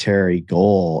monetary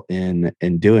goal in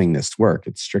doing this work.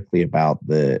 It's strictly about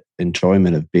the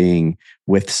enjoyment of being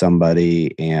with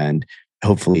somebody and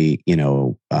hopefully,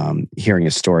 hearing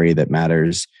a story that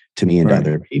matters to me and to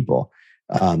other people.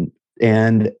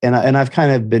 And I've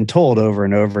kind of been told over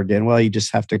and over again, well, you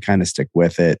just have to kind of stick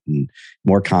with it, and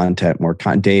more content.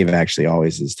 Dave actually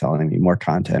always is telling me more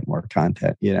content,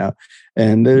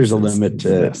 and there's a limit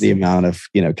to the amount of,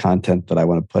 content that I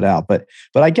want to put out. But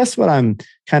I guess what I'm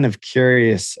kind of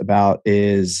curious about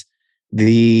is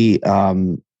the,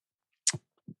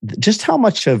 just how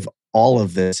much of all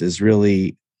of this is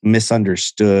really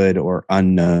misunderstood or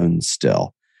unknown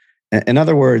still. In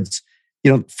other words,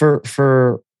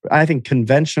 for I think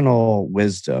conventional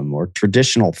wisdom or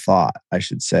traditional thought, I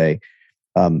should say,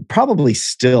 probably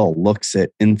still looks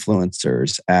at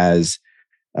influencers as,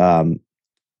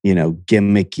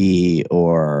 gimmicky,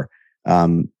 or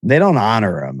they don't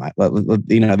honor them.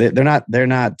 They're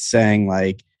not saying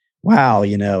like, wow,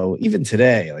 even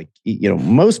today, like,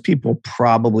 most people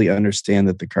probably understand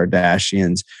that the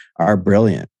Kardashians are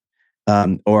brilliant.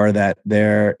 Or that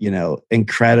they're,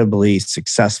 incredibly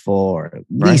successful, or at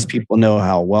least people know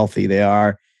how wealthy they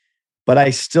are. But I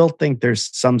still think there's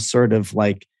some sort of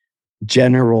like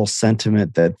general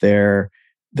sentiment that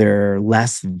they're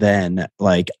less than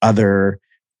like other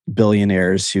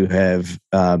billionaires who have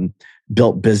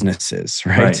built businesses,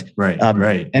 right?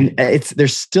 Right. And there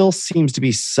still seems to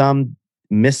be some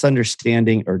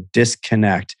misunderstanding or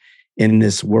disconnect in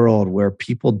this world where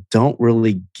people don't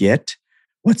really get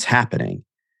what's happening,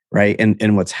 right?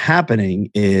 And what's happening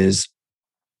is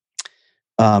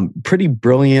pretty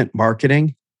brilliant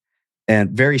marketing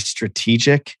and very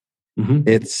strategic. Mm-hmm.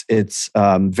 It's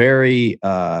very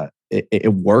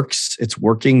it works. It's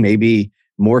working maybe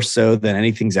more so than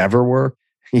anything's ever worked,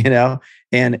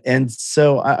 And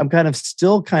so I'm kind of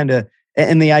still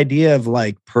and the idea of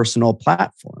like personal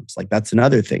platforms, like that's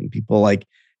another thing. People like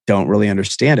don't really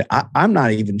understand it. I'm not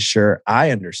even sure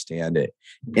I understand it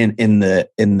in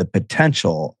the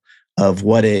potential of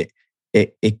what it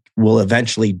will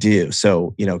eventually do.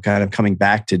 So, kind of coming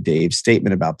back to Dave's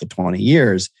statement about the 20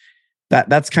 years,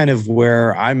 that's kind of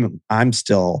where I'm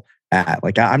still at.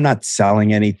 Like, I'm not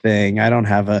selling anything. I don't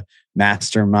have a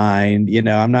mastermind.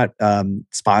 I'm not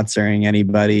sponsoring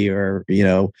anybody or,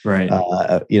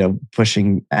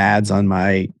 pushing ads on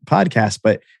my podcast.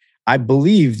 But I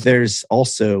believe there's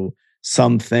also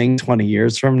something 20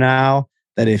 years from now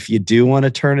that if you do want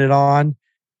to turn it on,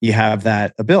 you have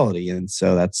that ability. And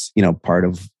so that's, part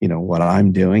of, what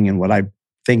I'm doing and what I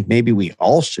think maybe we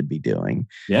all should be doing.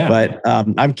 Yeah. But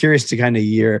I'm curious to kind of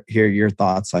hear your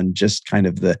thoughts on just kind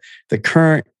of the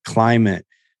current climate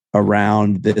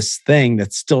around this thing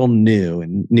that's still new,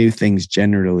 and new things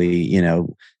generally,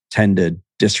 tend to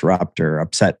disrupt or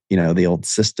upset, the old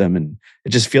system. And it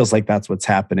just feels like that's what's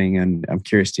happening. And I'm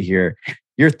curious to hear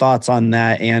your thoughts on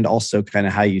that, and also kind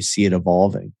of how you see it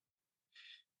evolving.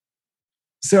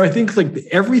 So I think like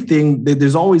everything,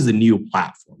 there's always a new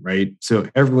platform, right? So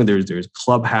everyone, there's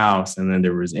Clubhouse, and then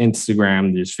there was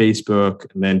Instagram, there's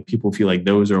Facebook, and then people feel like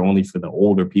those are only for the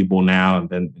older people now. And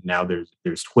then now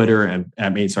there's Twitter, and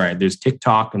there's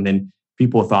TikTok, and then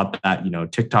people thought that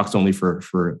TikTok's only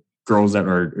for girls that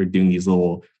are doing these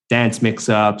little dance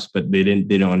mix-ups, but they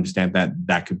don't understand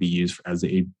that could be used as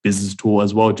a business tool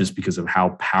as well, just because of how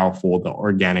powerful the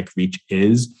organic reach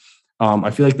is.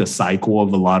 I feel like the cycle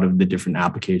of a lot of the different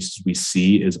applications we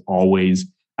see is always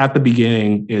at the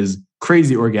beginning is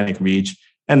crazy organic reach.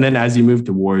 And then as you move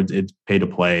towards it's pay to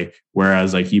play,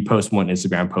 whereas like you post one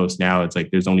Instagram post now, it's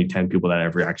like there's only 10 people that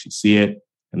ever actually see it.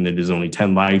 And then there's only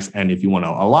 10 likes. And if you want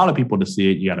a lot of people to see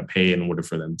it, you got to pay in order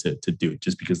for them to do it,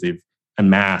 just because they've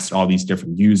amassed all these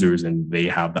different users and they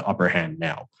have the upper hand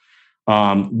now.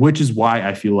 Which is why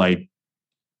I feel like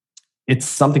it's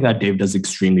something that Dave does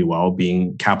extremely well,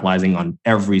 capitalizing on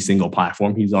every single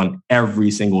platform. He's on every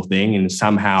single thing, and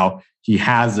somehow he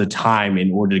has the time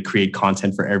in order to create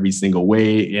content for every single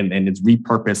way, and it's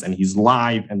repurposed, and he's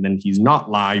live, and then he's not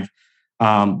live.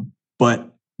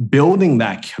 But building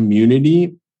that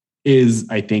community is,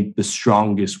 I think, the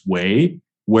strongest way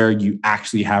where you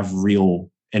actually have real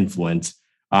influence.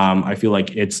 I feel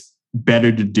like it's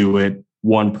better to do it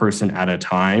one person at a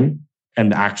time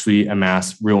and actually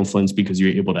amass real influence, because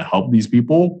you're able to help these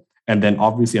people. And then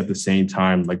obviously at the same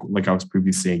time, like I was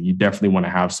previously saying, you definitely want to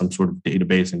have some sort of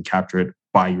database and capture it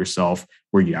by yourself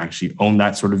where you actually own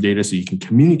that sort of data so you can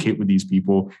communicate with these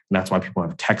people. And that's why people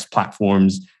have text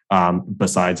platforms.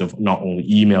 Besides of not only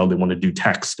email, they want to do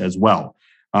text as well.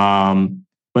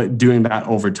 But doing that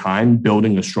over time,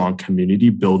 building a strong community,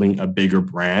 building a bigger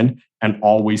brand, and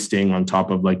always staying on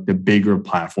top of like the bigger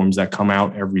platforms that come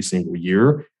out every single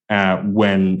year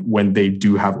when they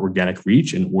do have organic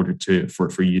reach in order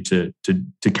for you to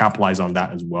capitalize on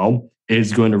that as well,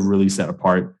 is going to really set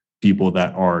apart people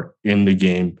that are in the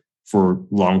game for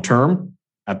long term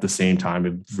at the same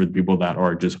time for the people that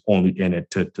are just only in it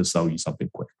to sell you something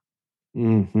quick.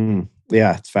 Mm-hmm.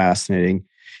 Yeah, it's fascinating.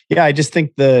 Yeah, I just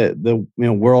think the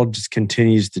world just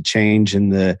continues to change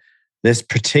in this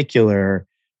particular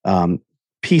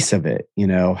piece of it.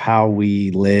 How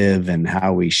we live and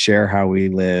how we share how we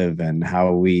live and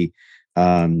how we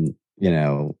consume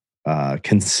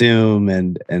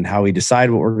and how we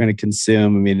decide what we're going to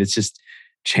consume. I mean, it's just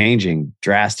changing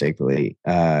drastically,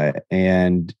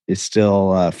 and it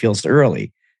still feels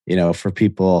early. For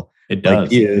people. It does.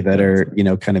 Like you that are,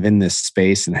 kind of in this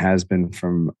space and has been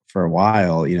for a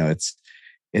while, it's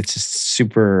just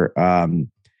super.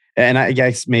 And I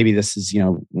guess maybe this is,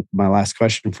 my last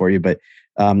question for you, but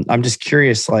I'm just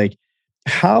curious, like,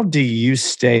 how do you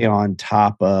stay on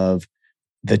top of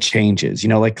the changes?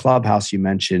 Like Clubhouse, you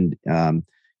mentioned,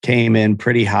 came in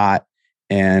pretty hot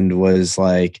and was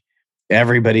like,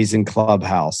 everybody's in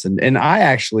Clubhouse. And I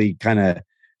actually kind of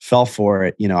fell for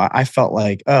it. I felt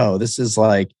like, oh, this is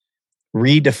like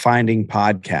redefining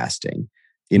podcasting,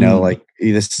 like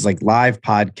this is like live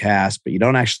podcast, but you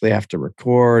don't actually have to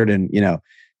record and,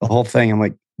 the whole thing. I'm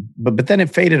like, but then it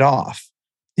faded off,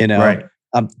 Right.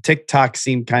 TikTok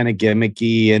seemed kind of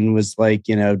gimmicky and was like,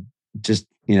 just,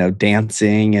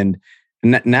 dancing. And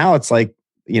now it's like,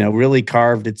 really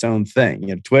carved its own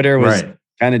thing. Twitter was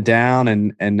kind of down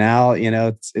and now,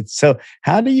 it's so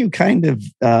how do you kind of,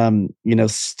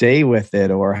 stay with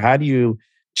it, or how do you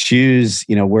choose,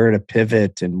 where to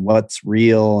pivot and what's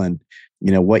real and,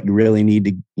 what you really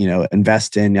need to,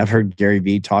 invest in? I've heard Gary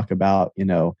Vee talk about,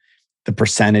 the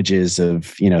percentages of,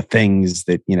 things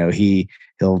that,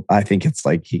 he'll, I think it's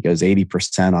like he goes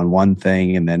 80% on one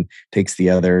thing and then takes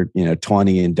the other,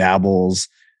 20 and dabbles.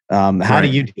 How do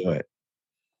you do it?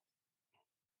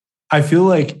 I feel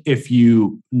like if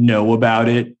you know about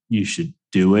it, you should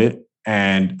do it.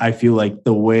 And I feel like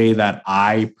the way that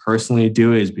I personally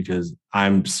do it is because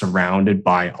I'm surrounded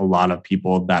by a lot of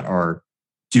people that are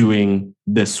doing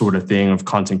this sort of thing of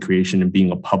content creation and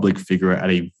being a public figure at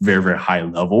a very, very high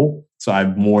level. So I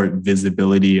have more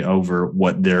visibility over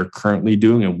what they're currently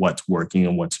doing and what's working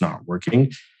and what's not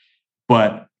working.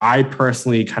 But I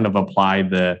personally kind of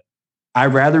apply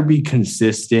I'd rather be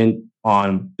consistent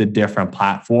on the different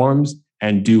platforms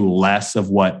and do less of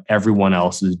what everyone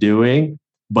else is doing,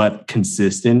 but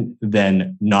consistent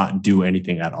than not do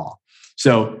anything at all.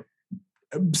 So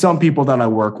some people that I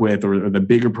work with or the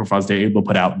bigger profiles, they're able to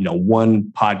put out,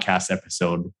 one podcast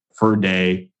episode per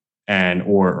day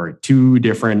or two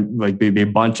different, like they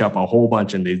bunch up a whole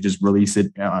bunch and they just release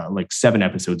it like 7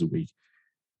 episodes a week.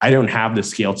 I don't have the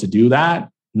scale to do that,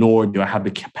 nor do I have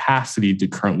the capacity to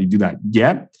currently do that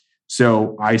yet.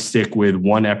 So I stick with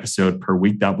 1 episode per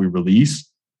week that we release,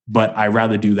 but I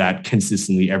rather do that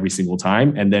consistently every single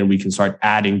time. And then we can start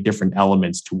adding different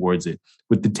elements towards it.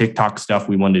 With the TikTok stuff,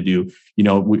 we want to do,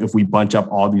 if we bunch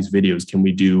up all these videos, can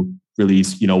we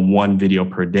release, 1 video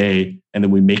per day, and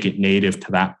then we make it native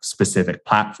to that specific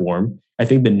platform. I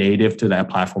think the native to that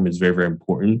platform is very, very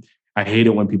important. I hate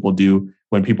it when people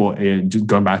just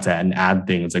going back to an ad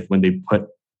thing, it's like when they put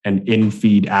an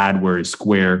in-feed ad where it's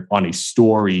square on a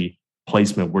story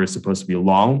placement where it's supposed to be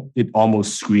long, it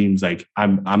almost screams like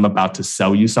I'm about to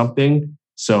sell you something.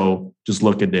 So just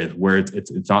look at this, where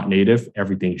it's not native.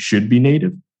 Everything should be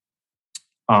native.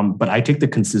 But I take the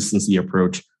consistency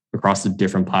approach across the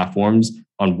different platforms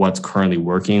on what's currently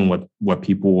working, what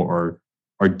people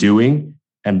are doing,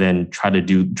 and then try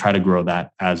to grow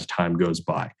that as time goes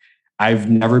by. I've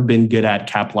never been good at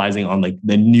capitalizing on like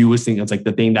the newest thing. It's like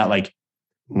the thing that like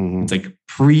it's like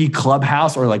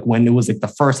pre-Clubhouse or like when it was like the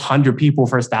first 100 people,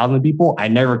 first 1,000 people. I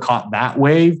never caught that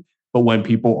wave. But when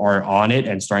people are on it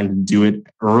and starting to do it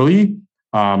early,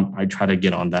 I try to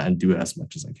get on that and do it as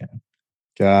much as I can.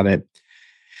 Got it.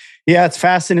 Yeah, it's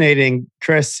fascinating.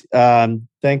 Chris,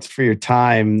 thanks for your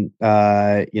time.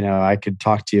 I could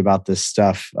talk to you about this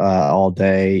stuff all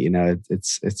day.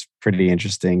 It's pretty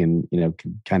interesting and,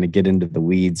 can kind of get into the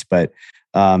weeds, but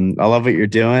I love what you're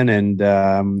doing. And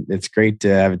it's great to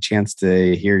have a chance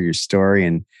to hear your story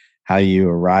and how you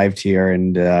arrived here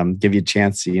and give you a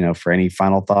chance, for any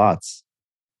final thoughts.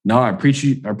 No, I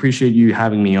appreciate you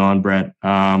having me on, Brett.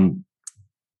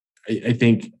 I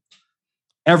think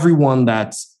everyone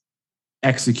that's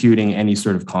executing any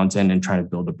sort of content and trying to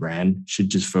build a brand should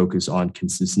just focus on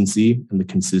consistency and the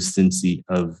consistency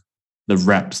of the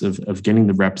reps of getting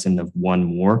the reps in of one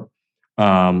more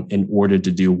in order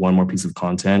to do one more piece of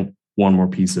content, one more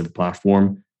piece of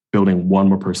platform, building one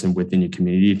more person within your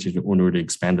community in order to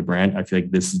expand the brand. I feel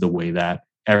like this is the way that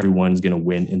everyone's going to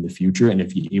win in the future. And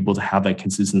if you're able to have that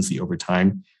consistency over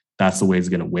time, that's the way it's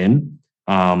going to win.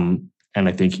 And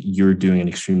I think you're doing an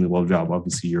extremely well job.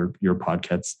 Obviously, your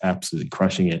podcast's absolutely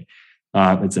crushing it.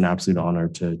 It's an absolute honor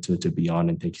to be on,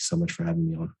 and thank you so much for having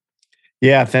me on.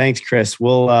 Yeah, thanks, Chris.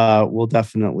 We'll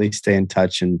definitely stay in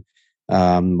touch and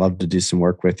love to do some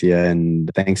work with you.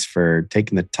 And thanks for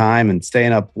taking the time and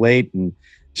staying up late and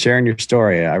sharing your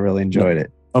story. I really enjoyed it.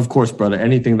 Of course, brother.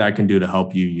 Anything that I can do to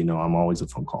help you, I'm always a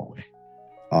phone call away.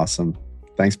 Awesome.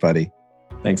 Thanks, buddy.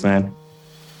 Thanks, man.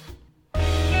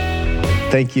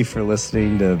 Thank you for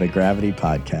listening to the Gravity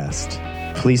Podcast.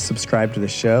 Please subscribe to the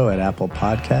show at Apple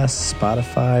Podcasts,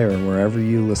 Spotify, or wherever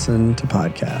you listen to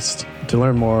podcasts. To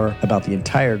learn more about the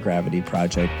entire Gravity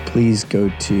Project, please go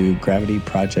to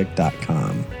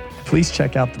gravityproject.com. Please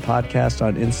check out the podcast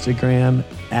on Instagram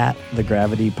at The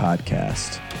Gravity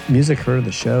Podcast. Music heard of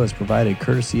the show is provided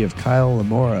courtesy of Kyle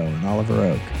Lamoro and Oliver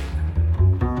Oak.